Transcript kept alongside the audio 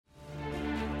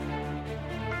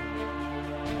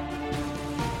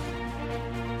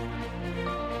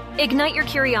Ignite your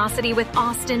curiosity with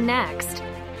Austin Next.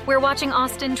 We're watching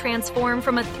Austin transform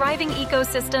from a thriving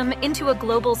ecosystem into a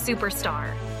global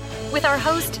superstar. With our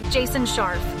host, Jason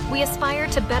Scharf, we aspire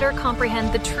to better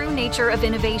comprehend the true nature of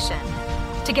innovation.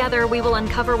 Together, we will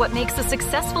uncover what makes a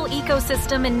successful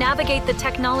ecosystem and navigate the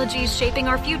technologies shaping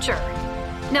our future.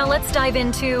 Now let's dive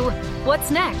into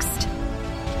what's next.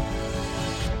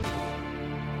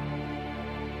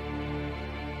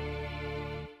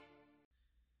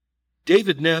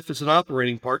 David Neff is an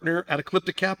operating partner at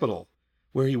Ecliptic Capital,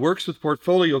 where he works with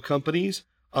portfolio companies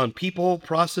on people,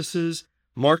 processes,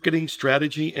 marketing,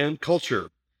 strategy, and culture.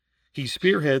 He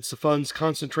spearheads the fund's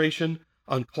concentration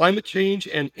on climate change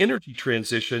and energy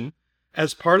transition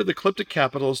as part of Ecliptic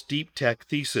Capital's deep tech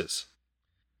thesis.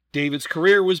 David's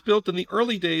career was built in the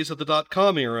early days of the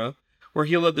dot-com era, where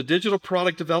he led the digital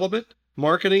product development,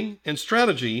 marketing, and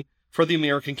strategy for the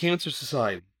American Cancer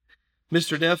Society.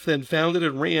 Mr. Neff then founded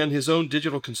and ran his own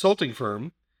digital consulting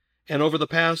firm, and over the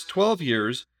past 12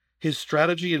 years, his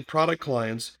strategy and product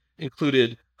clients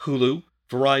included Hulu,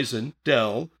 Verizon,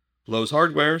 Dell, Lowe's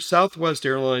Hardware, Southwest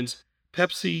Airlines,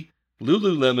 Pepsi,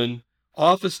 Lululemon,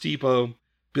 Office Depot,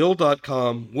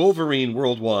 Bill.com, Wolverine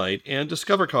Worldwide, and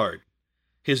Discover Card.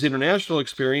 His international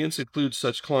experience includes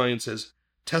such clients as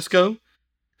Tesco,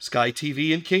 Sky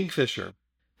TV, and Kingfisher.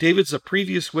 David's a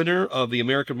previous winner of the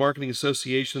American Marketing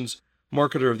Association's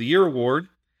Marketer of the Year Award,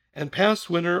 and past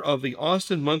winner of the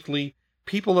Austin Monthly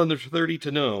People Under 30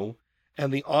 to Know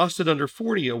and the Austin Under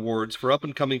 40 Awards for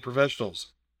up-and-coming professionals.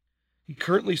 He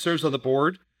currently serves on the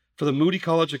board for the Moody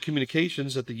College of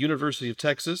Communications at the University of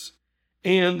Texas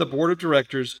and the board of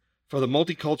directors for the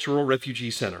Multicultural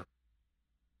Refugee Center.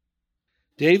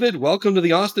 David, welcome to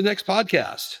the Austin Next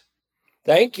podcast.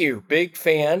 Thank you. Big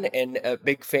fan, and a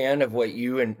big fan of what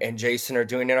you and Jason are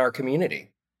doing in our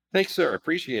community. Thanks, sir.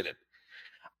 Appreciate it.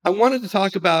 I wanted to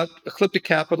talk about Ecliptic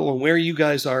Capital and where you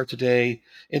guys are today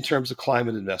in terms of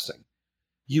climate investing.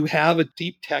 You have a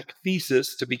deep tech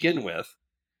thesis to begin with,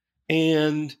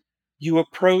 and you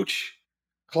approach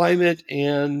climate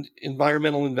and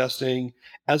environmental investing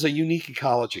as a unique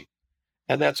ecology,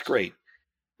 and that's great.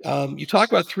 You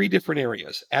talk about three different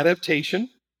areas: adaptation,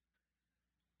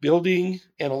 building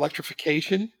and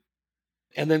electrification,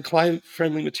 and then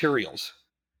climate-friendly materials.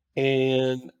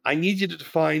 And I need you to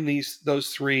define those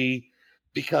three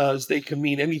because they can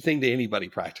mean anything to anybody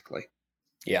practically.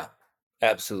 Yeah,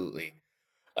 absolutely.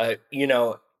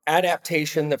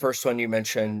 Adaptation, the first one you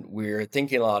mentioned, we're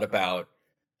thinking a lot about.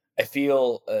 I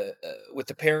feel with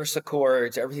the Paris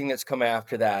Accords, everything that's come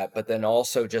after that, but then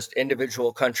also just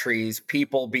individual countries,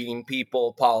 people being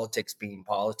people, politics being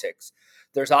politics.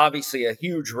 There's obviously a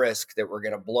huge risk that we're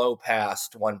going to blow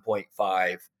past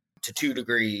 1.5 to 2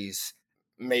 degrees,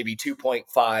 maybe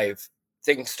 2.5.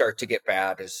 Things start to get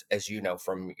bad, as you know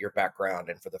from your background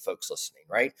and for the folks listening,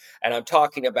 right? And I'm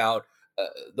talking about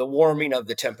the warming of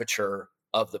the temperature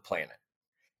of the planet.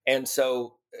 And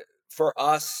so for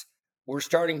us, we're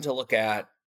starting to look at,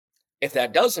 if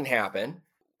that doesn't happen,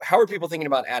 how are people thinking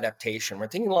about adaptation? We're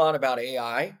thinking a lot about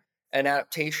AI and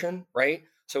adaptation, right?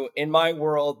 So in my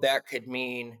world, that could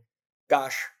mean,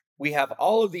 gosh, we have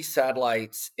all of these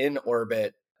satellites in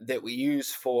orbit that we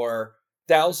use for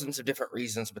thousands of different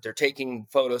reasons, but they're taking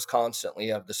photos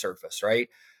constantly of the surface, right?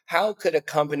 How could a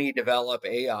company develop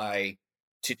AI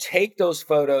to take those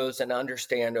photos and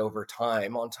understand over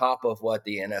time, on top of what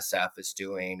the NSF is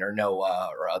doing or NOAA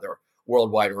or other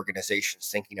worldwide organizations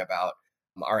thinking about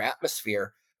our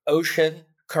atmosphere, ocean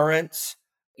currents,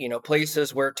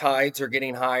 places where tides are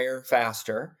getting higher,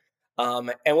 faster.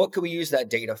 And what could we use that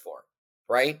data for,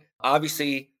 right?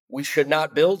 Obviously, we should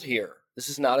not build here. This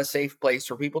is not a safe place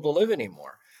for people to live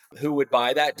anymore. Who would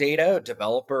buy that data?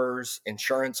 Developers,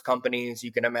 insurance companies,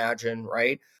 you can imagine,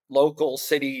 right? Local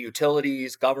city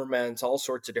utilities, governments, all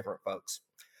sorts of different folks.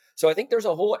 So I think there's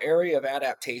a whole area of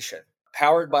adaptation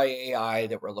powered by AI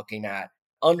that we're looking at,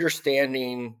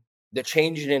 understanding the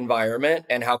changing environment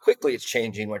and how quickly it's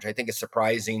changing, which I think is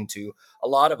surprising to a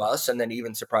lot of us, and then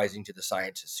even surprising to the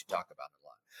scientists who talk about it a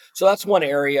lot. So that's one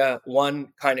area,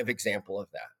 one kind of example of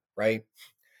that, right?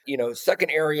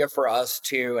 Second area for us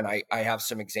too, and I have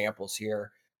some examples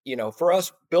here, for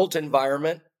us, built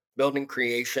environment, building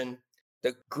creation,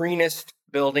 the greenest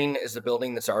building is the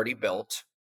building that's already built.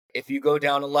 If you go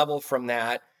down a level from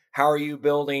that, how are you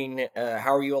building,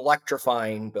 how are you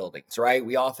electrifying buildings, right?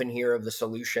 We often hear of the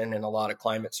solution in a lot of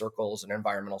climate circles and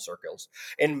environmental circles,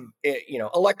 and,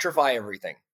 electrify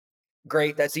everything.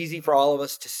 Great. That's easy for all of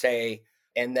us to say.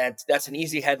 And that's an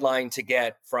easy headline to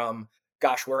get from,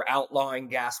 gosh, we're outlawing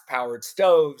gas-powered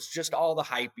stoves, just all the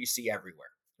hype you see everywhere,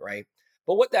 right?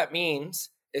 But what that means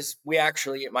is we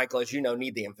actually, Michael, as you know,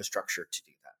 need the infrastructure to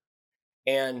do that,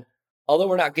 And although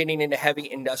we're not getting into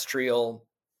heavy industrial,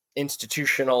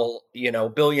 institutional,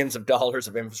 billions of dollars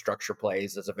of infrastructure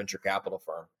plays as a venture capital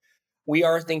firm, we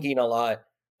are thinking a lot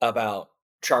about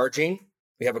charging.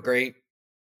 We have a great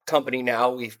company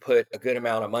now we've put a good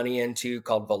amount of money into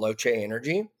called Veloce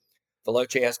Energy.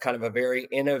 Veloce has kind of a very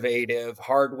innovative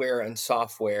hardware and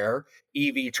software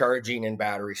EV charging and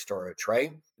battery storage,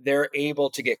 right? They're able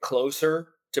to get closer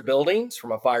to buildings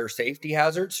from a fire safety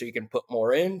hazard, so you can put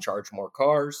more in, charge more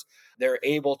cars. They're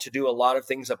able to do a lot of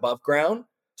things above ground,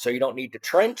 so you don't need to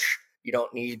trench. You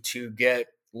don't need to get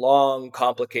long,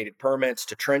 complicated permits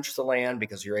to trench the land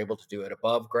because you're able to do it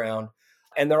above ground.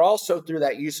 And they're also, through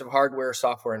that use of hardware,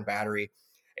 software, and battery,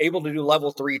 able to do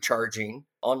level 3 charging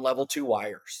on level 2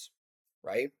 wires,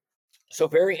 right? So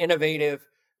very innovative,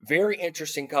 very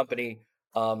interesting company.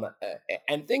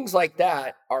 And things like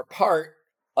that are part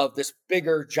of this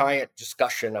bigger, giant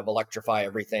discussion of electrify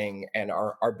everything and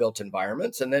our built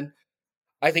environments. And then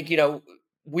I think,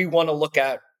 we want to look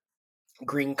at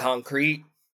green concrete,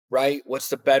 right? What's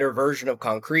the better version of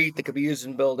concrete that could be used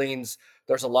in buildings?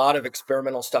 There's a lot of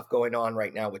experimental stuff going on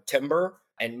right now with timber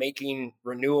and making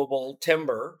renewable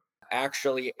timber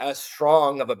actually as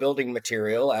strong of a building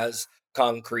material as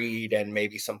concrete and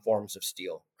maybe some forms of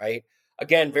steel, right?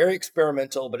 Again, very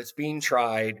experimental, but it's being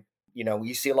tried.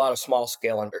 You see a lot of small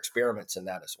scale experiments in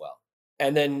that as well.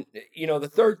 And then,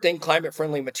 the third thing, climate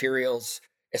friendly materials,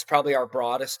 is probably our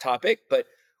broadest topic, but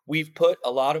we've put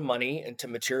a lot of money into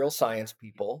material science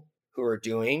people who are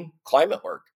doing climate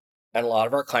work. And a lot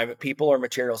of our climate people are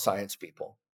material science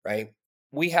people, right?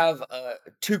 We have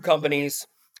two companies.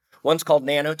 One's called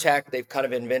Nanotech. They've kind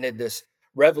of invented this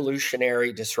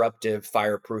revolutionary, disruptive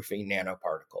fireproofing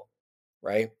nanoparticle,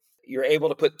 right? You're able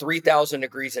to put 3,000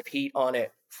 degrees of heat on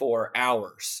it for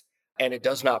hours, and it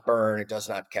does not burn. It does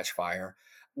not catch fire.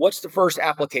 What's the first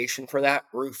application for that?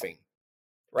 Roofing,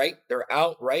 right? They're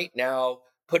out right now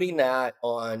putting that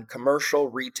on commercial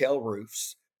retail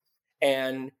roofs.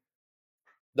 And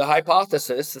the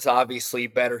hypothesis is obviously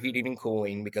better heating and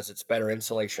cooling because it's better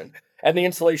insulation. And the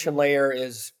insulation layer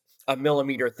is a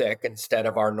millimeter thick instead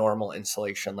of our normal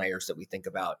insulation layers that we think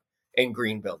about in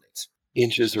green buildings.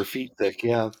 Inches or feet thick,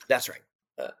 yeah. That's right.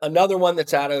 Another one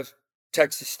that's out of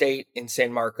Texas State in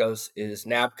San Marcos is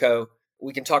NABCO.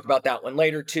 We can talk about that one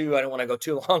later too. I don't want to go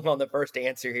too long on the first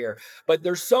answer here, but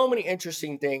there's so many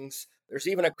interesting things. There's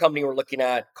even a company we're looking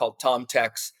at called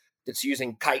Tomtex that's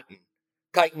using chitin.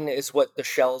 Chitin is what the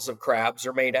shells of crabs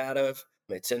are made out of.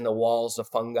 It's in the walls of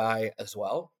fungi as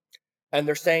well. And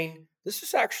they're saying this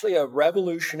is actually a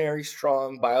revolutionary,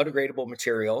 strong, biodegradable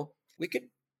material. We could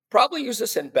probably use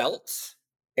this in belts,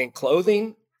 in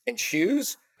clothing, in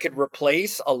shoes. Could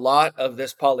replace a lot of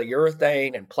this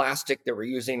polyurethane and plastic that we're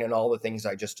using in all the things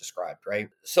I just described, right?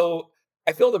 So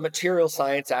I feel the material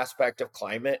science aspect of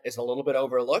climate is a little bit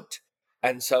overlooked.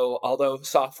 And so, although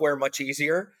software much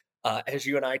easier, as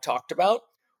you and I talked about,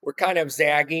 we're kind of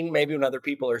zagging, maybe when other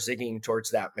people are zigging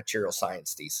towards that material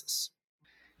science thesis.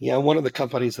 Yeah, one of the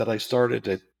companies that I started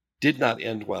that did not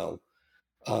end well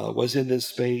was in this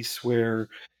space where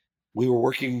we were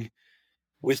working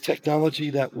with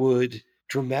technology that would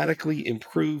dramatically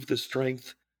improve the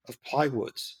strength of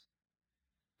plywoods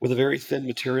with a very thin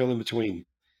material in between.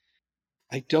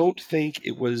 I don't think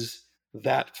it was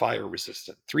that fire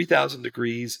resistant. 3,000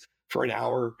 degrees for an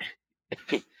hour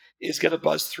is going to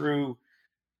bust through,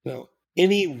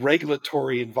 any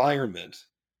regulatory environment.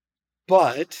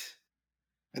 But,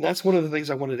 and that's one of the things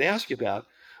I wanted to ask you about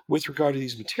with regard to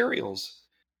these materials.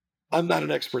 I'm not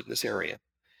an expert in this area,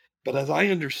 but as I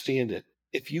understand it,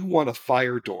 if you want a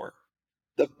fire door,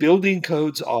 the building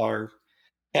codes are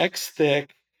X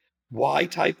thick, Y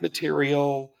type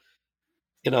material,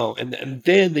 and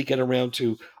then they get around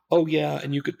to, oh yeah,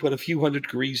 and you could put a few hundred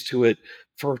degrees to it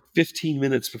for 15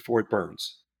 minutes before it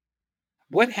burns.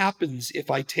 What happens if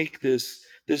I take this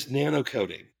nano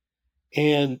coating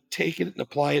and take it and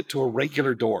apply it to a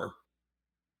regular door,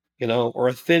 or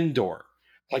a thin door,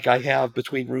 like I have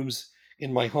between rooms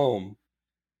in my home,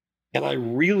 and I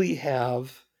really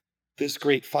have this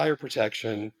great fire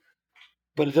protection,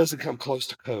 but it doesn't come close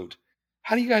to code?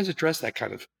 How do you guys address that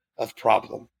kind of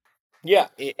problem? Yeah,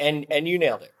 and you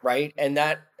nailed it, right? And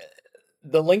that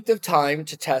the length of time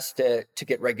to test it, to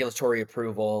get regulatory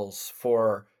approvals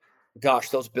for, gosh,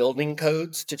 those building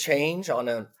codes to change on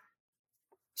a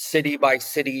city by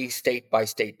city, state by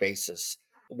state basis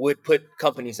would put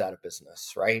companies out of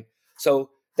business, right? So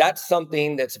that's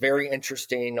something that's very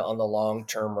interesting on the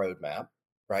long-term roadmap,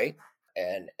 right?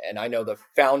 And I know the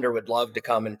founder would love to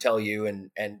come and tell you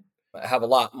and have a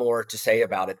lot more to say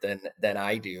about it than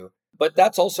I do. But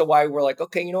that's also why we're like,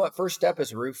 okay, you know what? First step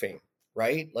is roofing.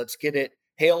 right? Let's get it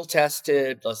hail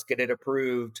tested. Let's get it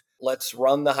approved. Let's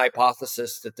run the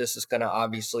hypothesis that this is going to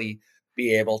obviously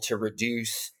be able to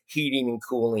reduce heating and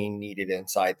cooling needed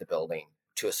inside the building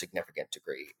to a significant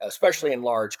degree, especially in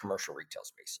large commercial retail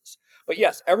spaces. But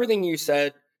yes, everything you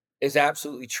said is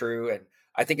absolutely true. And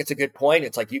I think it's a good point.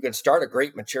 It's like you can start a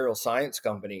great material science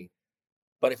company,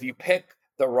 but if you pick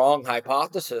the wrong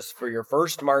hypothesis for your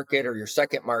first market or your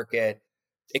second market,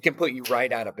 it can put you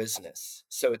right out of business.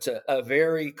 So it's a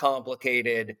very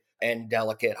complicated and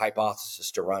delicate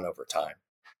hypothesis to run over time.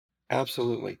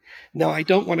 Absolutely. Now, I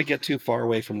don't want to get too far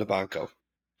away from Nabanco.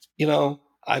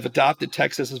 I've adopted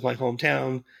Texas as my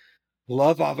hometown.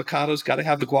 Love avocados. Got to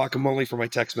have the guacamole for my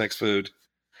Tex-Mex food.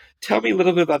 Tell me a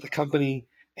little bit about the company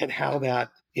and how that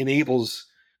enables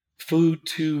food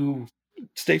to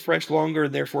stay fresh longer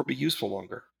and therefore be useful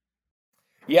longer.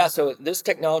 Yeah, so this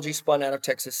technology spun out of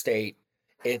Texas State.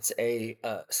 It's a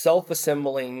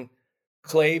self-assembling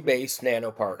clay-based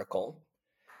nanoparticle.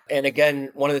 And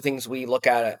again, one of the things we look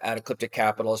at Ecliptic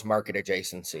Capital is market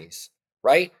adjacencies,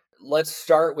 right? Let's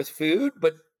start with food,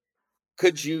 but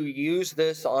could you use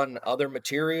this on other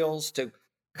materials to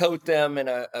coat them in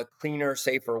a cleaner,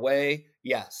 safer way?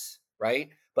 Yes, right?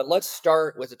 But let's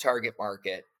start with the target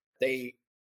market. They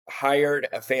hired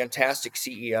a fantastic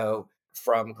CEO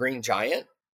from Green Giant,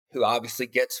 who obviously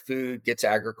gets food, gets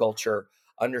agriculture,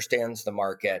 understands the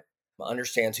market,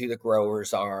 understands who the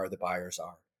growers are, the buyers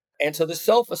are. And so the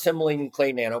self-assembling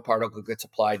clay nanoparticle gets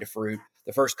applied to fruit.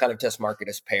 The first kind of test market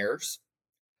is pears.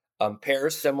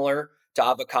 Pears, similar to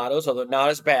avocados, although not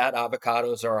as bad.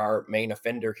 Avocados are our main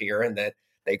offender here in that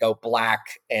they go black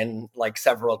in like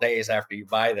several days after you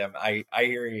buy them. I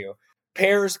hear you.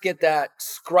 Pears get that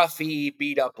scruffy,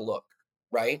 beat up look,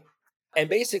 right? And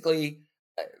basically,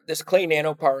 this clay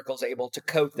nanoparticle is able to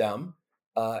coat them.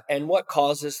 And what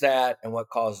causes that and what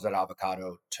causes that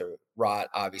avocado to rot,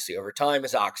 obviously, over time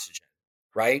is oxygen,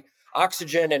 right?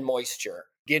 Oxygen and moisture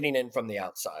getting in from the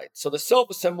outside. So the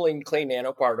self-assembling clay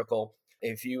nanoparticle,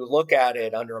 if you look at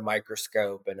it under a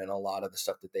microscope and in a lot of the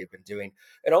stuff that they've been doing,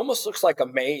 it almost looks like a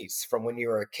maze from when you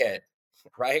were a kid,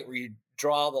 right? Where you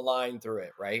draw the line through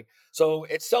it, right? So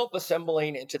it's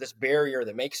self-assembling into this barrier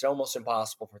that makes it almost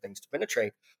impossible for things to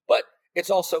penetrate, but it's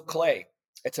also clay.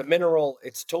 It's a mineral.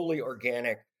 It's totally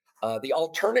organic. The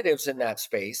alternatives in that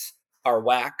space are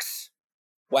wax.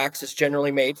 Wax is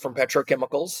generally made from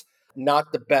petrochemicals.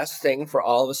 Not the best thing for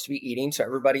all of us to be eating. So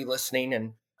everybody listening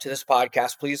and to this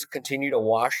podcast, please continue to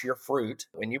wash your fruit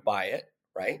when you buy it,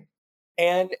 right?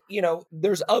 And,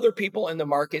 there's other people in the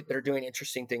market that are doing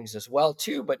interesting things as well,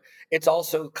 too, but it's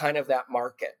also kind of that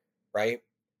market, right?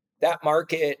 That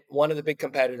market, one of the big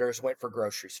competitors went for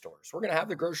grocery stores. We're going to have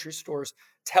the grocery stores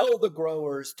tell the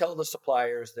growers, tell the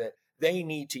suppliers that they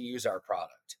need to use our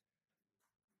product.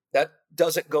 That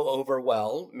doesn't go over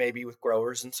well, maybe with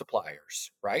growers and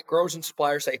suppliers, right? Growers and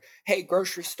suppliers say, hey,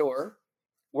 grocery store,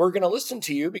 we're going to listen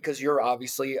to you because you're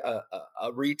obviously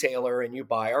a retailer and you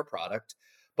buy our product.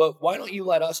 But why don't you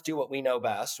let us do what we know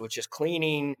best, which is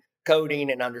cleaning,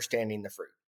 coating, and understanding the fruit?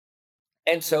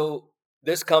 And so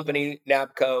this company,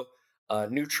 Nabco,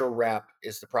 Neutral Wrap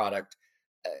is the product,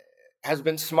 uh, has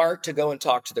been smart to go and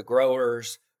talk to the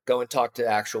growers, go and talk to the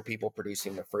actual people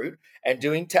producing the fruit and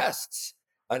doing tests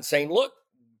and saying, look,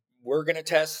 we're going to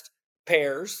test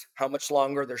pears, how much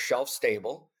longer they're shelf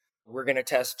stable. We're going to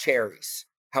test cherries,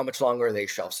 how much longer are they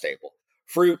shelf stable.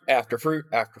 Fruit after fruit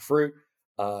after fruit.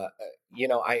 Uh,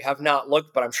 I have not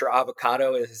looked, but I'm sure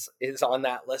avocado is on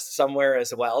that list somewhere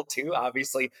as well, too.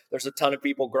 Obviously, there's a ton of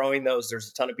people growing those. There's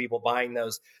a ton of people buying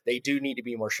those. They do need to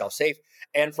be more shelf safe.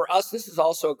 And for us, this is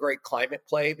also a great climate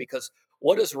play because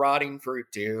what does rotting fruit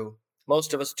do?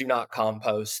 Most of us do not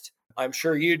compost. I'm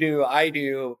sure you do. I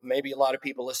do. Maybe a lot of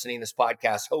people listening to this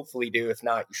podcast hopefully do. If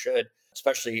not, you should,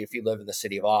 especially if you live in the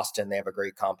city of Austin. They have a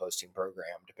great composting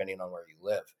program, depending on where you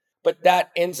live. But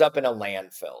that ends up in a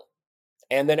landfill.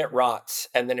 And then it rots,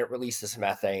 and then it releases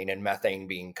methane, and methane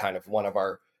being kind of one of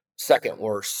our second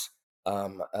worst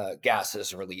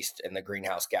gases released in the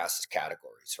greenhouse gases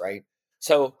categories, right?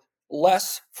 So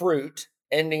less fruit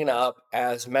ending up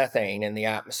as methane in the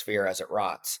atmosphere as it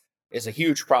rots is a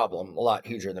huge problem, a lot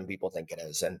huger than people think it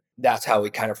is. And that's how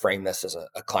we kind of frame this as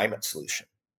a climate solution.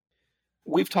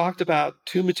 We've talked about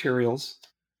two materials.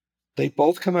 They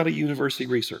both come out of university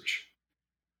research.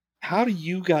 How do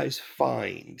you guys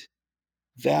find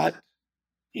that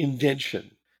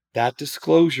invention, that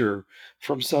disclosure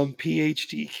from some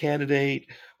PhD candidate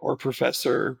or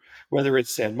professor, whether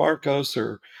it's San Marcos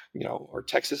or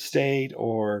Texas State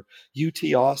or UT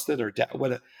Austin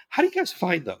what? How do you guys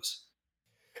find those?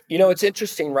 It's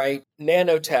interesting, right?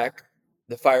 Nanotech,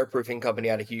 the fireproofing company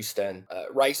out of Houston, a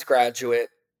Rice graduate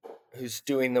who's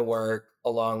doing the work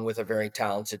along with a very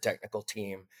talented technical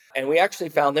team. And we actually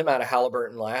found them out of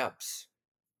Halliburton Labs,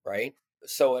 right?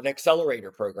 So an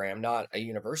accelerator program, not a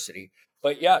university.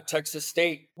 But yeah, Texas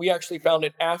State, we actually found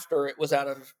it after it was out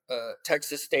of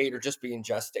Texas State or just being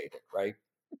gestated, right?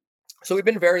 So we've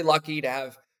been very lucky to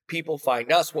have people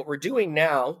find us. What we're doing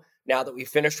now that we've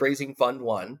finished raising Fund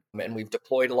One and we've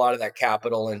deployed a lot of that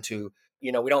capital into,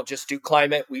 we don't just do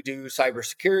climate, we do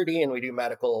cybersecurity and we do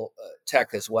medical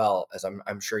tech as well, as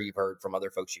I'm sure you've heard from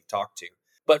other folks you've talked to.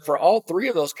 But for all three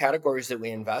of those categories that we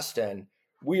invest in,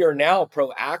 we are now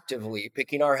proactively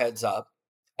picking our heads up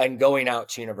and going out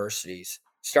to universities,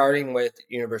 starting with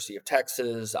University of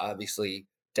Texas. Obviously,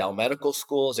 Dell Medical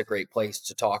School is a great place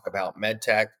to talk about med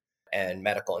tech and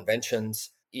medical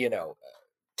inventions.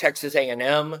 Texas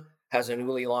A&M has a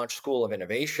newly launched School of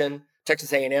Innovation.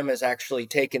 Texas A&M has actually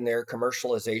taken their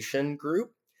commercialization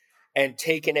group and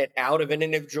taken it out of an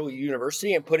individual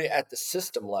university and put it at the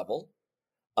system level,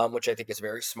 which I think is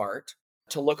very smart,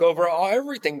 to look over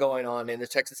everything going on in the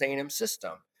Texas A&M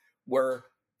system. We're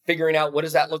figuring out, what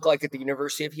does that look like at the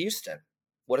University of Houston?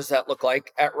 What does that look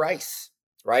like at Rice,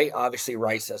 right? Obviously,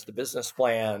 Rice has the business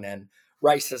plan, and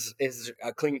Rice is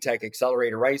a clean tech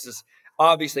accelerator. Rice is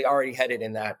obviously already headed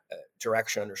in that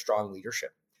direction under strong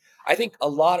leadership. I think a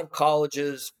lot of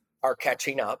colleges are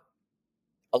catching up.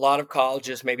 A lot of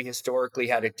colleges maybe historically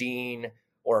had a dean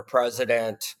or a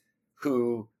president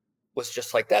who was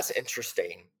just like, that's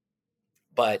interesting.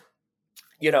 But,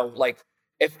 like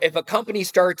if a company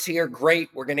starts here, great,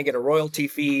 we're going to get a royalty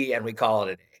fee and we call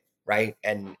it a day. Right.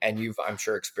 And you've, I'm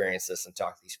sure, experienced this and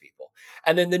talked to these people.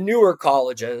 And then the newer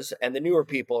colleges and the newer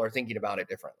people are thinking about it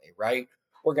differently. Right.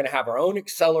 We're going to have our own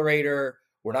accelerator.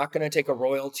 We're not going to take a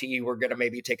royalty. We're going to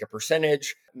maybe take a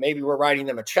percentage. Maybe we're writing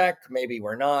them a check. Maybe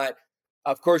we're not.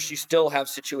 Of course, you still have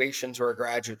situations where a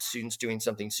graduate student's doing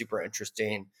something super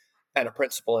interesting and a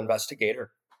principal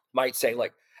investigator might say,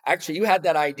 like, actually, you had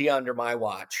that idea under my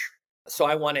watch. So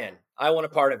I want in. I want a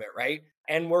part of it. Right.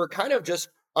 And we're kind of just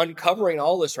uncovering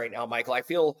all this right now, Michael. I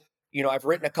feel, I've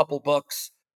written a couple books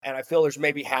and I feel there's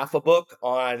maybe half a book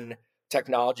on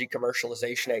technology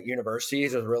commercialization at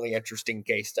universities with really interesting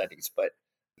case studies. But,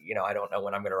 I don't know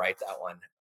when I'm going to write that one.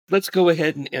 Let's go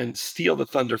ahead and steal the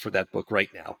thunder for that book right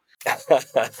now.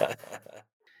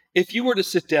 If you were to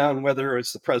sit down, whether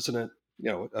it's the president,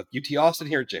 of UT Austin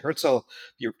here, Jay Herzl,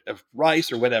 of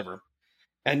Rice or whatever,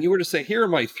 and you were to say, here are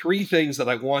my 3 things that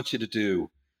I want you to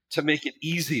do to make it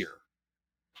easier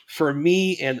for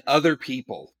me and other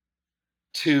people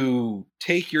to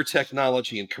take your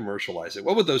technology and commercialize it,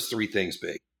 what would those 3 things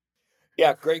be?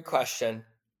 Yeah, great question.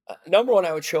 Number one,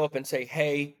 I would show up and say,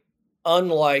 hey,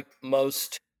 unlike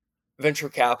most venture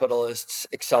capitalists,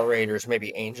 accelerators,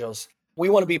 maybe angels, we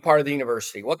want to be part of the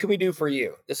university. What can we do for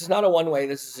you? This is not a one-way,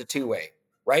 this is a two-way,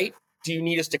 right? Do you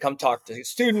need us to come talk to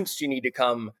students? Do you need to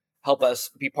come help us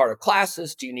be part of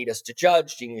classes? Do you need us to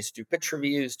judge? Do you need us to do pitch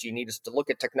reviews? Do you need us to look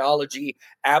at technology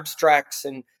abstracts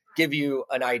and give you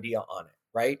an idea on it,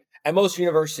 right? And most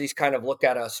universities kind of look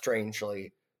at us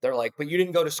strangely. They're like, but you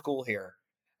didn't go to school here.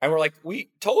 And we're like,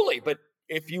 we totally, but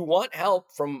if you want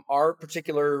help from our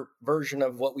particular version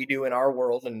of what we do in our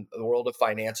world and the world of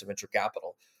finance and venture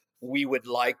capital, we would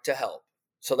like to help.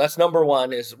 So that's number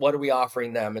one, is what are we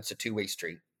offering them? It's a two-way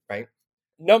street, right?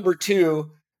 Number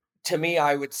two, to me,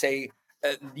 I would say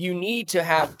you need to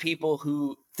have people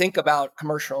who think about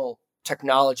commercial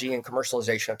technology and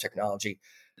commercialization of technology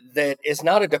that is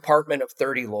not a department of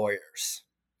 30 lawyers.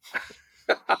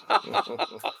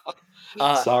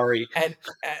 Sorry. And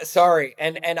sorry.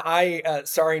 And I,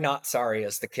 sorry, not sorry,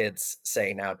 as the kids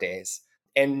say nowadays.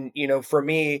 And, for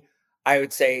me, I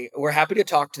would say we're happy to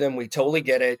talk to them. We totally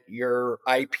get it. Your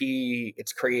IP,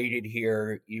 it's created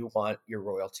here. You want your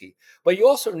royalty. But you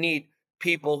also need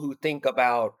people who think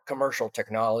about commercial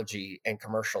technology and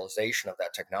commercialization of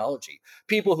that technology.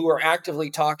 People who are actively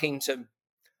talking to,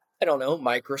 I don't know,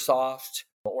 Microsoft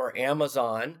or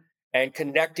Amazon and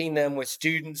connecting them with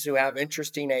students who have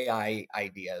interesting AI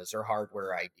ideas or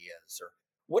hardware ideas or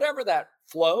whatever that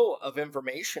flow of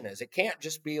information is. It can't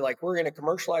just be like, we're going to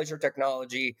commercialize your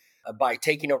technology by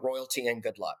taking a royalty and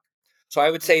good luck. So I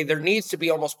would say there needs to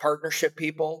be almost partnership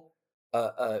people,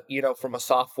 from a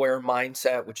software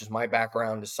mindset, which is my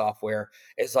background is software,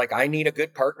 is like, I need a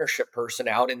good partnership person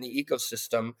out in the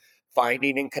ecosystem,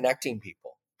 finding and connecting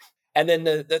people. And then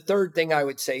the third thing I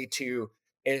would say too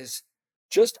is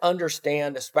just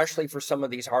understand, especially for some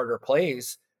of these harder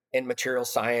plays in material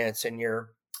science and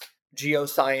your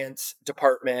geoscience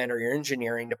department or your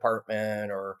engineering department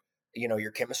or,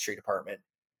 your chemistry department,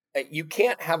 you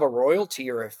can't have a royalty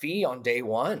or a fee on day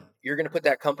one. You're going to put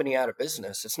that company out of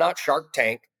business. It's not Shark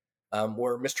Tank,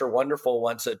 where Mr. Wonderful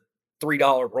wants a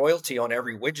 $3 royalty on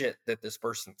every widget that this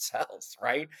person sells,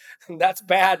 right? That's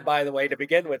bad, by the way, to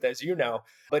begin with, as you know.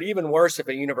 But even worse if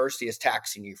a university is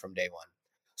taxing you from day one.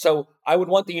 So I would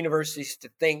want the universities to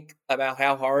think about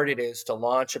how hard it is to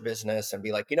launch a business and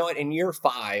be like, you know what, in year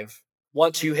 5,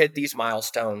 once you hit these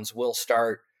milestones, we'll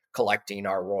start collecting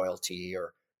our royalty,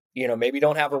 or maybe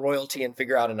don't have a royalty and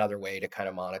figure out another way to kind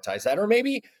of monetize that, or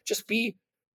maybe just be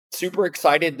super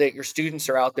excited that your students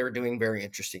are out there doing very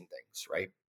interesting things, right?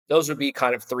 Those would be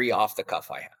kind of 3 off the cuff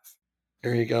I have.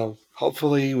 There you go.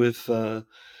 Hopefully, with some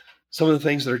of the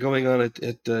things that are going on at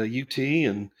UT,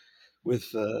 and with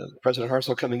President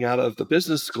Hartzell coming out of the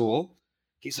business school,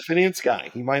 he's a finance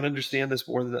guy. He might understand this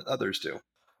more than others do.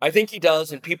 I think he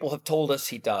does, and people have told us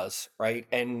he does, right?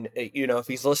 And if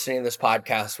he's listening to this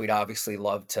podcast, we'd obviously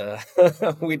love to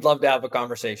we'd love to have a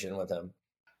conversation with him.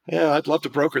 Yeah, I'd love to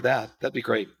broker that. That'd be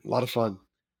great. A lot of fun.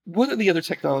 One of the other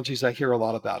technologies I hear a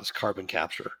lot about is carbon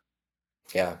capture.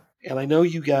 Yeah. And I know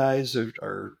you guys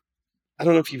are I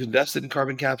don't know if you've invested in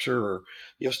carbon capture, or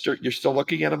you're still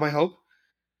looking at them, I hope.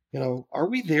 Are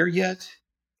we there yet?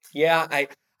 Yeah,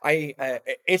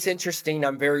 it's interesting.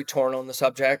 I'm very torn on the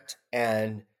subject.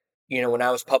 And, when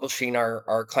I was publishing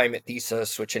our climate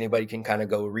thesis, which anybody can kind of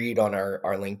go read on our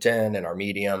LinkedIn and our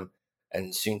Medium,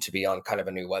 and soon to be on kind of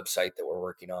a new website that we're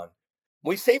working on,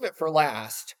 we save it for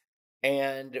last.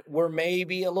 And we're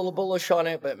maybe a little bullish on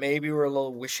it, but maybe we're a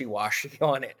little wishy-washy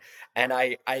on it. And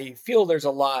I feel there's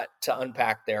a lot to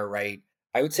unpack there, right?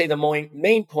 I would say the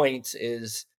main points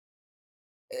is,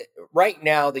 right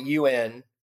now the UN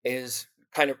is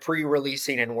kind of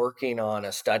pre-releasing and working on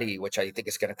a study, which I think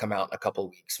is going to come out in a couple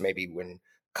of weeks, maybe when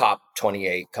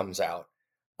COP28 comes out,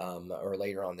 or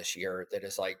later on this year. That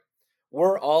is like,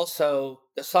 we're also,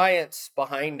 the science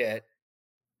behind it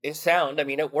is sound. I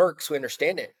mean, it works. We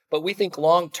understand it, but we think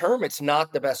long term it's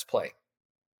not the best play,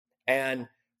 and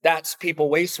that's people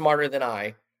way smarter than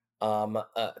I,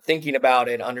 thinking about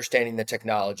it, understanding the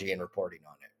technology, and reporting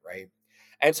on it, right?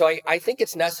 And so I think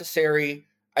it's necessary.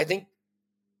 I think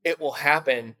it will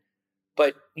happen.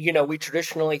 But, we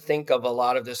traditionally think of a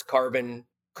lot of this carbon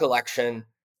collection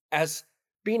as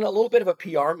being a little bit of a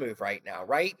PR move right now,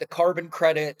 right? The carbon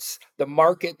credits, the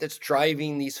market that's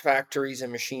driving these factories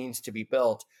and machines to be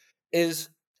built is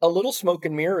a little smoke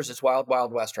and mirrors. It's wild,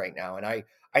 wild west right now. And I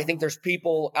think there's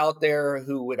people out there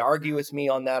who would argue with me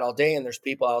on that all day. And there's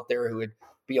people out there who would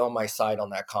be on my side on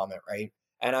that comment, right?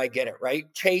 And I get it,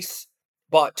 right? Chase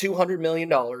bought $200 million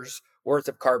worth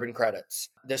of carbon credits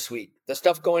this week. The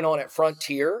stuff going on at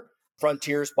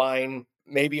Frontier's buying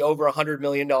maybe over $100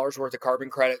 million worth of carbon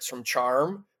credits from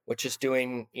Charm, which is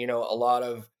doing, a lot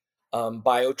of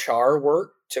biochar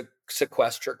work to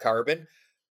sequester carbon.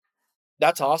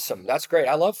 That's awesome. That's great.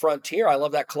 I love Frontier. I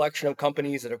love that collection of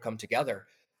companies that have come together.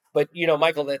 But,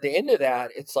 Michael, at the end of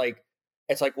that, it's like,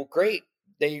 well, great.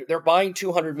 They're buying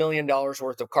 $200 million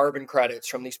worth of carbon credits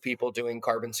from these people doing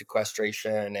carbon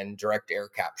sequestration and direct air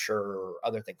capture or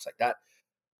other things like that.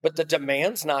 But the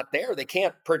demand's not there. They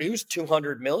can't produce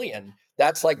 200 million.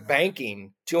 That's like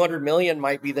banking. 200 million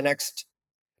might be the next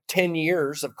 10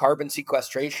 years of carbon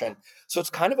sequestration. So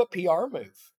it's kind of a PR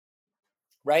move,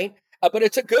 right? But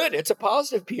it's a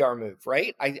positive PR move,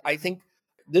 right? I think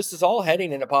this is all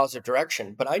heading in a positive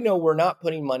direction. But I know we're not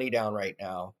putting money down right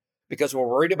now because we're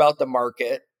worried about the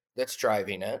market that's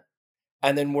driving it.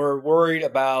 And then we're worried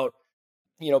about,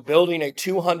 building a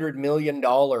 $200 million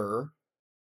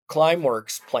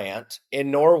Climeworks plant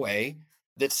in Norway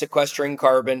that's sequestering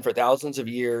carbon for thousands of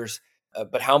years.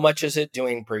 But how much is it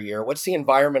doing per year? What's the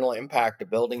environmental impact of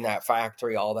building that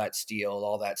factory, all that steel,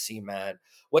 all that cement?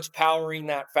 What's powering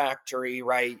that factory,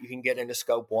 right? You can get into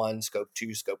scope 1, scope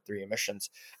 2, scope 3 emissions.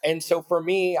 And so for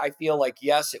me, I feel like,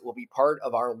 yes, it will be part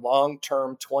of our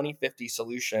long-term 2050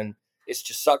 solution is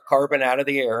to suck carbon out of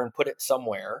the air and put it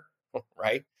somewhere,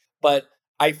 right? But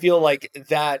I feel like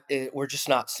that we're just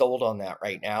not sold on that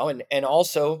right now. And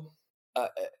also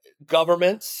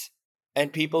governments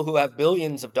and people who have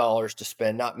billions of dollars to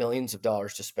spend, not millions of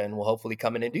dollars to spend, will hopefully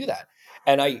come in and do that.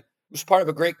 And I was part of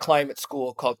a great climate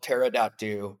school called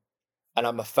Terra.do, and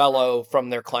I'm a fellow from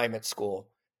their climate school.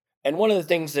 And one of the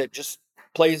things that just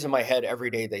plays in my head every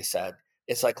day, they said,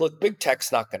 it's like, look, big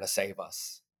tech's not going to save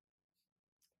us.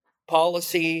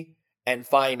 Policy and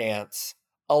finance,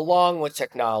 along with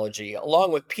technology,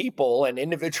 along with people and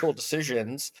individual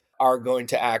decisions, are going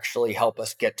to actually help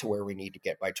us get to where we need to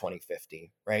get by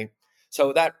 2050, right?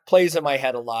 So that plays in my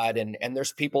head a lot. And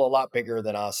there's people a lot bigger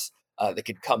than us that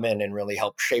could come in and really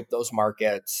help shape those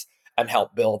markets and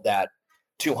help build that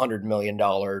 $200 million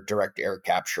direct air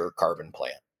capture carbon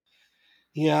plant.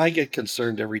 Yeah, I get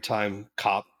concerned every time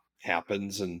COP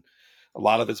happens, and a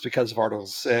lot of it's because of Article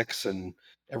 6 and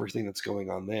everything that's going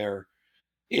on there.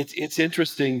 It's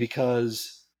interesting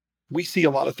because we see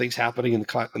a lot of things happening in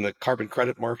the carbon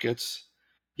credit markets.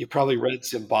 You probably read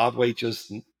Zimbabwe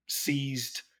just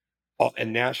seized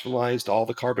and nationalized all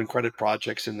the carbon credit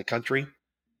projects in the country.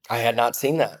 I had not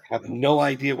seen that. Have no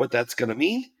idea what that's going to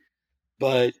mean,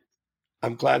 but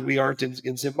I'm glad we aren't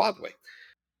in Zimbabwe.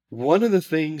 One of the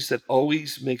things that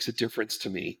always makes a difference to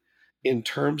me in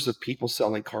terms of people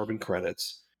selling carbon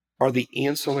credits are the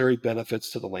ancillary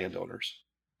benefits to the landowners.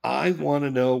 I want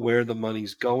to know where the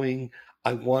money's going.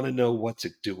 I want to know what's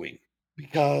it doing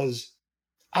because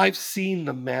I've seen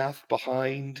the math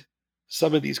behind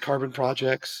some of these carbon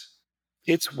projects.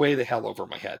 It's way the hell over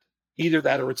my head. Either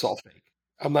that or it's all fake.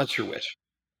 I'm not sure which.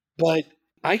 But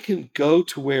I can go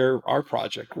to where our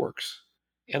project works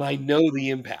and I know the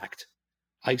impact.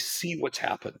 I see what's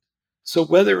happened. So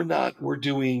whether or not we're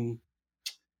doing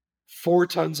 4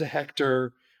 tons a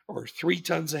hectare or 3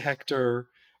 tons a hectare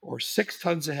or 6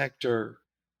 tons a hectare,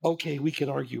 okay, we can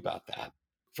argue about that.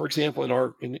 For example, in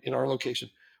our location,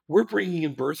 we're bringing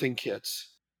in birthing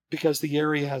kits because the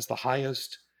area has the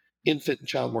highest infant and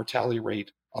child mortality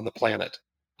rate on the planet.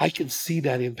 I can see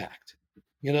that impact.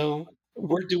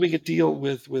 We're doing a deal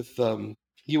with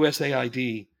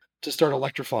USAID to start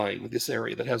electrifying this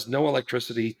area that has no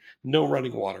electricity, no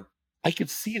running water. I can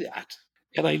see that.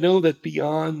 And I know that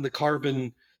beyond the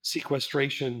carbon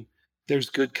sequestration,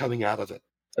 there's good coming out of it.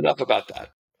 Enough about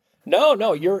that.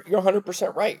 No, you're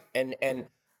 100% right. And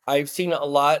I've seen a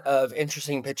lot of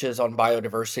interesting pitches on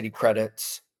biodiversity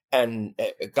credits. And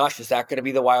gosh, is that going to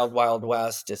be the wild, wild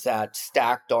west? Is that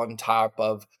stacked on top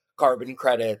of carbon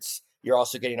credits? You're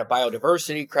also getting a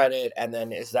biodiversity credit. And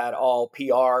then is that all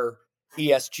PR,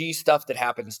 ESG stuff that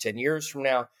happens 10 years from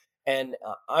now? And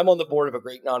I'm on the board of a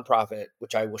great nonprofit,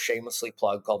 which I will shamelessly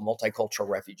plug, called Multicultural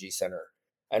Refugee Center.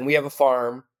 And we have a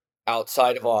farm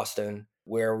outside of Austin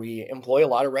where we employ a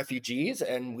lot of refugees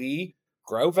and we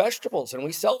grow vegetables and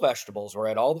we sell vegetables. We're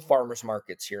at all the farmers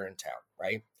markets here in town,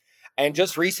 right? And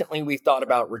just recently, we thought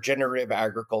about regenerative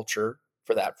agriculture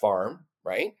for that farm,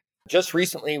 right? Just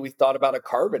recently, we thought about a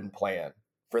carbon plan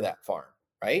for that farm,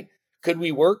 right? Could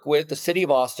we work with the city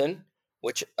of Austin,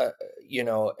 which,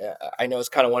 I know is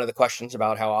kind of one of the questions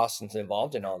about how Austin's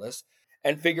involved in all this,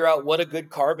 and figure out what a good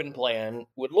carbon plan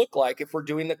would look like if we're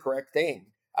doing the correct thing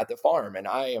at the farm. And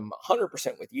I am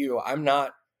 100% with you. I'm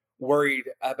not worried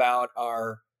about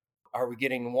are we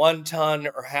getting 1 ton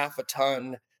or half a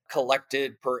ton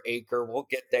collected per acre. We'll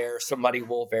get there. Somebody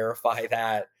will verify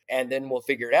that and then we'll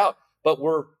figure it out. But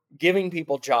we're giving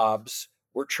people jobs.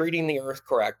 We're treating the earth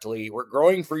correctly. We're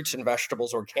growing fruits and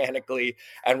vegetables organically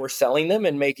and we're selling them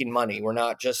and making money. We're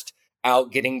not just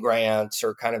out getting grants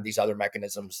or kind of these other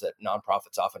mechanisms that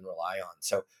nonprofits often rely on.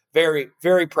 So very,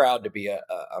 very proud to be a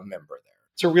member there.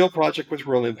 It's a real project with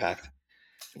real impact.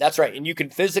 That's right. And you can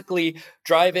physically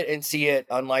drive it and see it,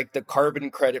 unlike the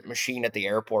carbon credit machine at the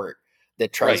airport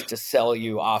that tries to sell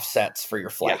you offsets for your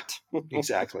flight. Yeah,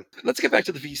 exactly. Let's get back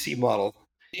to the VC model.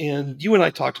 And you and I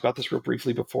talked about this real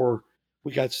briefly before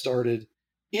we got started.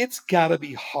 It's got to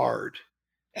be hard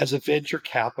as a venture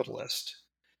capitalist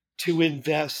to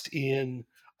invest in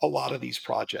a lot of these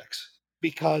projects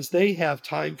because they have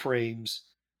timeframes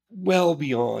well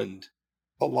beyond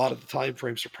a lot of the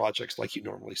timeframes for projects like you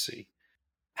normally see.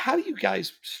 How do you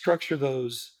guys structure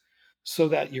those so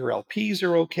that your LPs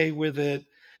are okay with it,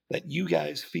 that you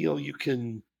guys feel you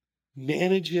can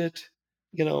manage it,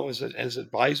 as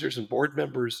advisors and board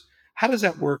members? How does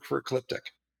that work for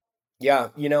Ecliptic? Yeah,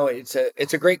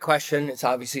 it's a great question. It's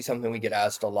obviously something we get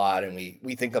asked a lot and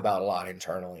we think about a lot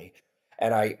internally.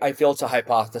 And I feel it's a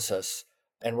hypothesis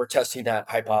and we're testing that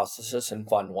hypothesis in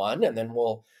Fund 1 and then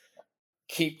we'll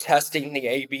keep testing the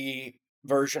AB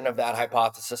version of that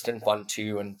hypothesis in Fund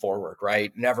 2 and forward,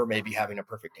 right? Never maybe having a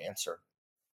perfect answer.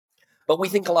 But we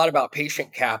think a lot about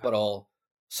patient capital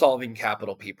solving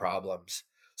capital P problems.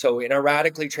 So in a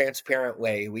radically transparent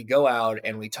way, we go out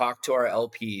and we talk to our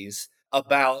LPs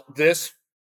about this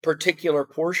particular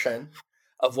portion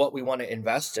of what we want to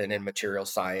invest in material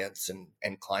science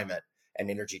and climate and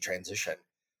energy transition.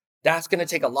 That's going to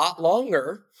take a lot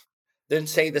longer than,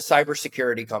 say, the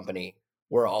cybersecurity company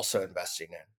we're also investing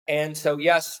in. And so,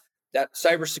 yes, that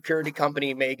cybersecurity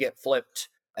company may get flipped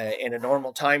in a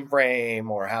normal time frame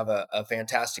or have a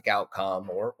fantastic outcome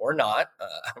or not,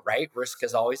 right? Risk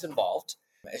is always involved,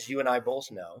 as you and I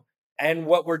both know. And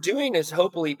what we're doing is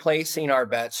hopefully placing our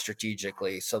bets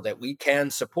strategically so that we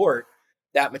can support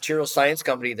that material science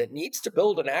company that needs to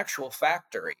build an actual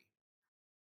factory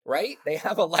right? They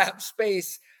have a lab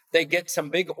space, they get some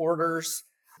big orders,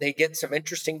 they get some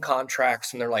interesting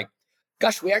contracts, and they're like,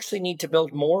 gosh, we actually need to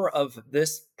build more of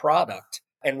this product.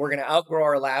 And we're going to outgrow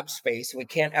our lab space and we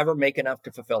can't ever make enough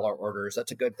to fulfill our orders.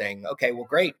 That's a good thing. Okay, well,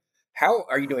 great. How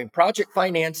are you doing project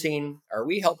financing? Are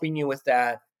we helping you with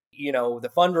that?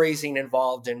 The fundraising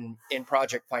involved in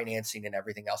project financing and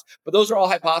everything else. But those are all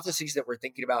hypotheses that we're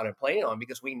thinking about and planning on,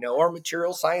 because we know our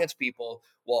material science people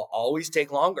will always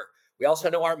take longer. We also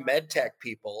know our med tech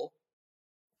people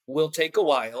will take a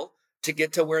while to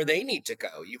get to where they need to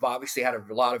go. You've obviously had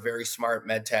a lot of very smart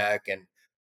med tech and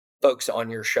folks on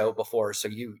your show before, so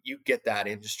you get that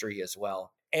industry as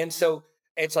well. And so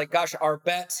it's like, gosh, our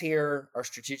bets here are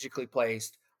strategically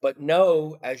placed, but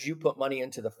know as you put money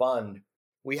into the fund,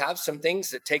 we have some things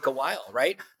that take a while,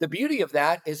 right? The beauty of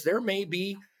that is there may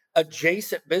be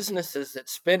adjacent businesses that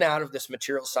spin out of this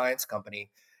material science company,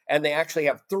 and they actually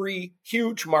have three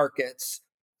huge markets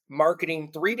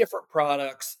marketing three different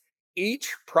products.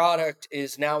 Each product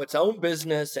is now its own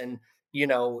business, and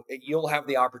you'll have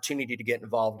the opportunity to get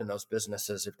involved in those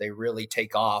businesses if they really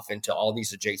take off into all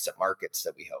these adjacent markets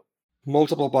that we hope.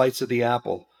 Multiple bites of the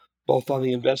apple, both on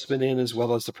the investment in as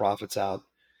well as the profits out.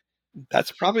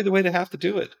 That's probably the way to have to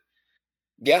do it.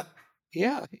 Yeah.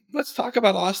 Yeah. Let's talk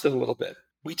about Austin a little bit.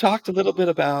 We talked a little bit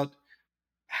about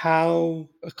how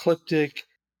Ecliptic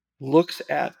looks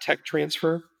at tech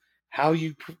transfer, how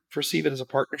you perceive it as a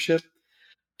partnership.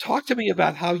 Talk to me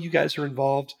about how you guys are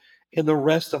involved in the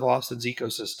rest of Austin's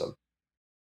ecosystem.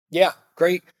 Yeah.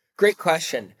 Great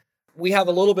question. We have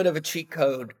a little bit of a cheat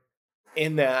code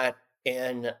in that,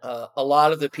 and a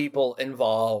lot of the people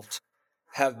involved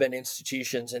have been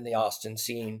institutions in the Austin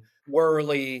scene.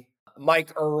 Worley,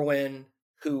 Mike Irwin,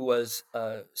 who was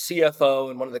CFO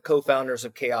and one of the co-founders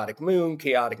of Chaotic Moon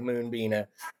being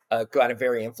a kind of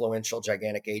very influential,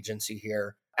 gigantic agency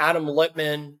here. Adam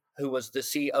Lippman, who was the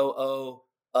COO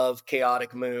of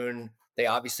Chaotic Moon. They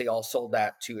obviously all sold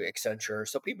that to Accenture.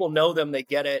 So people know them, they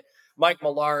get it. Mike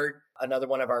Millard, another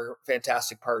one of our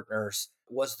fantastic partners,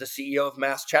 was the CEO of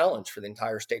Mass Challenge for the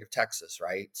entire state of Texas,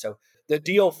 right? So the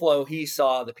deal flow he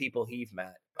saw, the people he've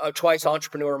met. Twice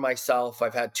entrepreneur myself.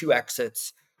 I've had two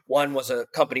exits. One was a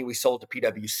company we sold to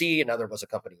PwC. Another was a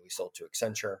company we sold to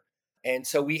Accenture. And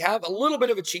so we have a little bit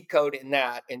of a cheat code in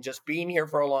that, and just being here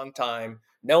for a long time,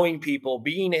 knowing people,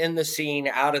 being in the scene,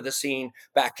 out of the scene,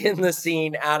 back in the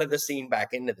scene, out of the scene,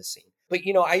 back into the scene. But,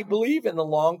 I believe in the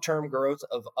long-term growth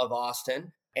of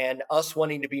Austin and us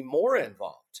wanting to be more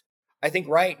involved. I think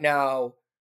right now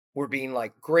we're being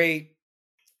like, great.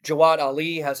 Jawad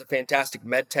Ali has a fantastic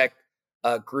med tech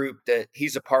group that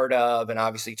he's a part of, and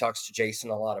obviously talks to Jason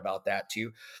a lot about that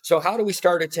too. So how do we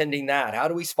start attending that? How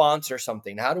do we sponsor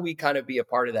something? How do we kind of be a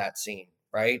part of that scene,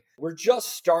 right? We're just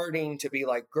starting to be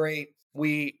like, great.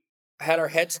 We had our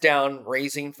heads down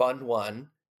raising Fund 1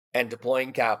 and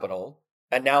deploying capital.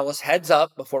 And now let's heads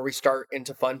up before we start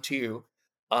into Fund 2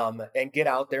 and get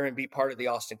out there and be part of the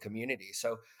Austin community.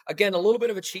 So again, a little bit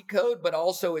of a cheat code, but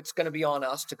also it's going to be on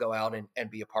us to go out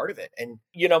and be a part of it. And,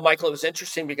 Michael, it was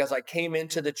interesting because I came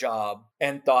into the job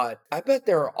and thought, I bet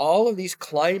there are all of these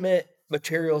climate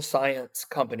material science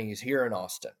companies here in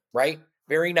Austin, right?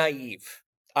 Very naive.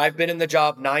 I've been in the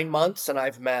job 9 months and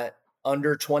I've met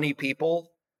under 20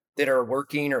 people that are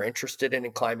working or interested in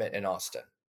climate in Austin.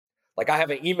 Like, I have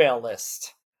an email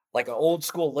list, like an old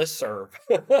school listserv.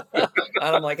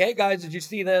 And I'm like, hey guys, did you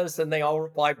see this? And they all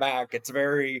reply back. It's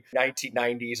very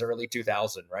 1990s, early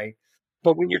 2000, right?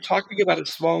 But when you're talking about a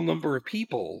small number of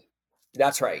people,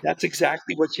 That's right. that's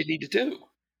exactly what you need to do.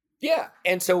 Yeah.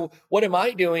 And so what am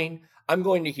I doing? I'm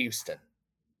going to Houston,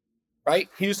 right?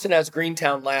 Houston has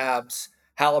Greentown Labs,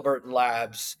 Halliburton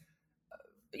Labs,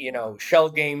 Shell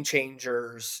Game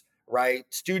Changers, right?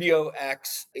 Studio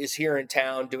X is here in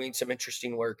town doing some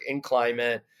interesting work in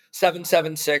climate.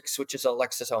 776, which is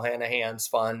Alexis Ohanahan's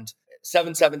fund.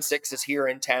 776 is here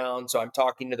in town. So I'm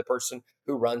talking to the person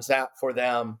who runs that for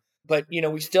them. But,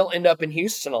 we still end up in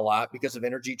Houston a lot because of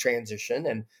energy transition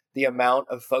and the amount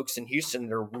of folks in Houston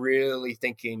that are really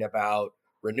thinking about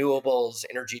renewables,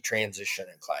 energy transition,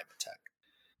 and climate tech.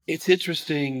 It's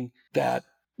interesting that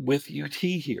with UT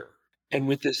here and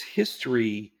with this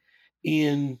history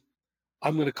in,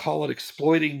 I'm going to call it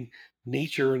exploiting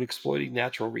nature and exploiting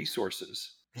natural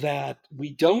resources, that we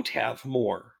don't have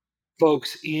more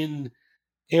folks in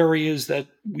areas that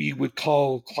we would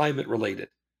call climate related.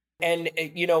 And,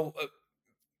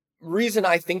 reason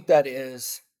I think that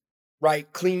is,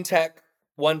 right, clean tech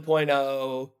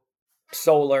 1.0,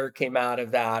 solar came out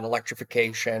of that,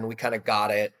 electrification, we kind of got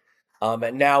it.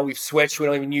 And now we've switched. We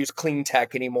don't even use clean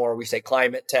tech anymore. We say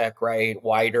climate tech, right?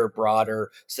 Wider,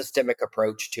 broader, systemic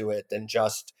approach to it than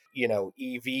just,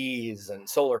 EVs and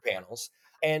solar panels.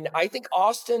 And I think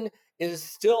Austin is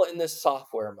still in this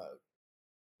software mode,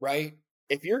 right?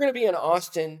 If you're going to be in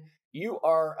Austin, you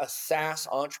are a SaaS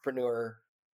entrepreneur.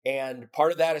 And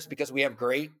part of that is because we have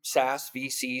great SaaS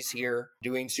VCs here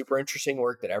doing super interesting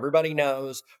work that everybody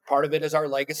knows. Part of it is our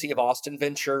legacy of Austin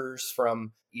Ventures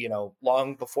from,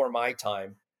 long before my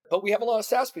time. But we have a lot of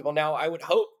SaaS people. Now, I would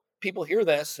hope people hear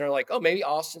this and are like, oh, maybe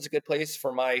Austin's a good place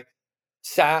for my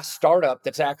SaaS startup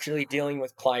that's actually dealing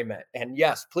with climate. And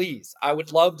yes, please, I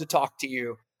would love to talk to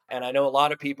you. And I know a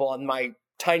lot of people on my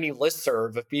tiny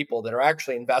listserv of people that are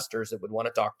actually investors that would want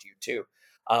to talk to you too.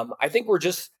 I think we're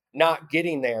just not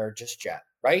getting there just yet,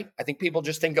 right? I think people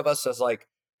just think of us as like,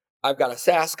 I've got a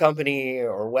SaaS company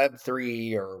or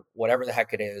Web3 or whatever the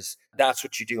heck it is. That's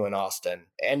what you do in Austin.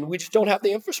 And we just don't have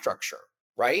the infrastructure,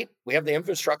 right? We have the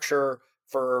infrastructure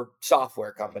for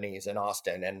software companies in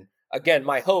Austin. And again,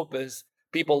 my hope is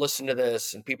people listen to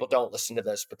this and people don't listen to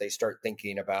this, but they start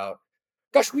thinking about,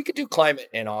 gosh, we could do climate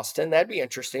in Austin. That'd be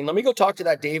interesting. Let me go talk to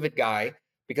that David guy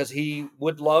because he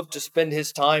would love to spend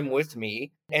his time with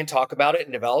me and talk about it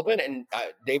and develop it. And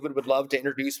David would love to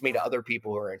introduce me to other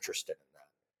people who are interested in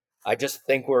that. I just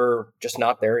think we're just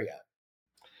not there yet.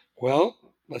 Well,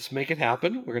 let's make it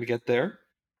happen. We're going to get there.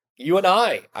 You and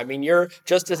I mean, you're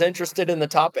just as interested in the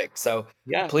topic. So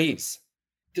yeah, please.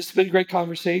 This has been a great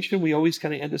conversation. We always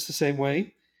kind of end this the same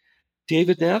way.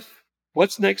 David Neff,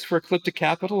 what's next for Ecliptic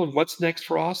Capital and what's next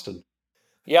for Austin?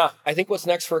 Yeah, I think what's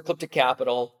next for Ecliptic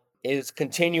Capital is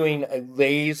continuing a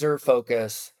laser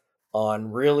focus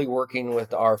on really working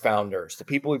with our founders, the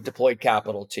people we've deployed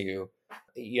capital to.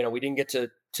 We didn't get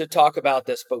to talk about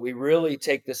this, but we really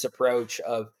take this approach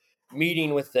of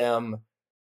meeting with them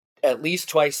at least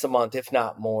twice a month, if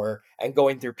not more, and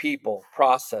going through people,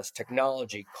 process,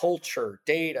 technology, culture,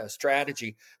 data,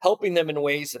 strategy, helping them in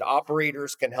ways that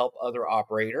operators can help other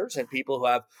operators, and people who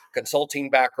have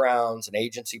consulting backgrounds and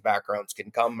agency backgrounds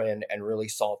can come in and really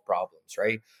solve problems,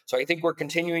 right? So I think we're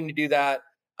continuing to do that.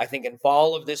 I think in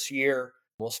fall of this year,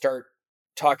 we'll start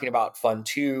talking about Fund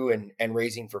 2 and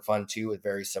raising for Fund 2 with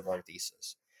very similar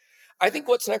thesis. I think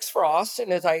what's next for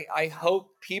Austin is I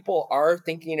hope people are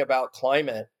thinking about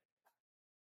climate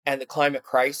and the climate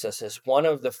crisis is one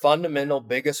of the fundamental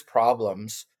biggest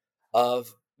problems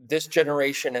of this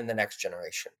generation and the next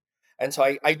generation. And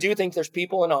so I do think there's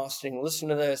people in Austin who listen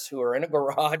to this who are in a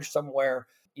garage somewhere,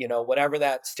 whatever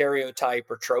that stereotype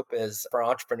or trope is for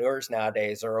entrepreneurs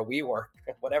nowadays, or a WeWork,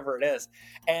 whatever it is.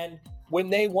 And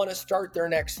when they want to start their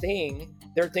next thing,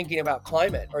 they're thinking about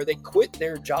climate, or they quit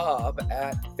their job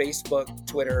at Facebook,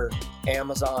 Twitter,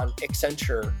 Amazon,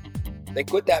 Accenture. They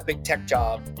quit that big tech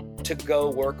job to go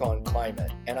work on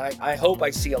climate. And I hope I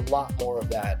see a lot more of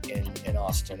that in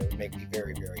Austin. It would make me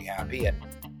very, very happy. And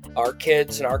our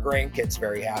kids and our grandkids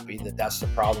very happy that that's the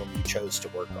problem we chose to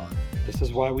work on. This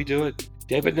is why we do it.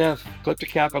 David Neff, Ecliptic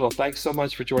Capital, thanks so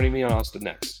much for joining me on Austin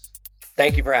Next.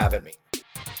 Thank you for having me.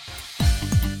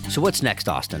 So what's next,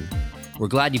 Austin? We're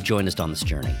glad you've joined us on this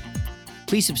journey.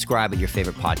 Please subscribe at your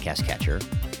favorite podcast catcher,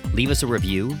 leave us a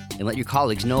review, and let your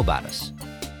colleagues know about us.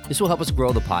 This will help us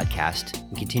grow the podcast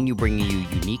and continue bringing you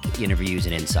unique interviews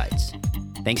and insights.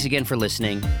 Thanks again for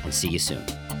listening, and see you soon.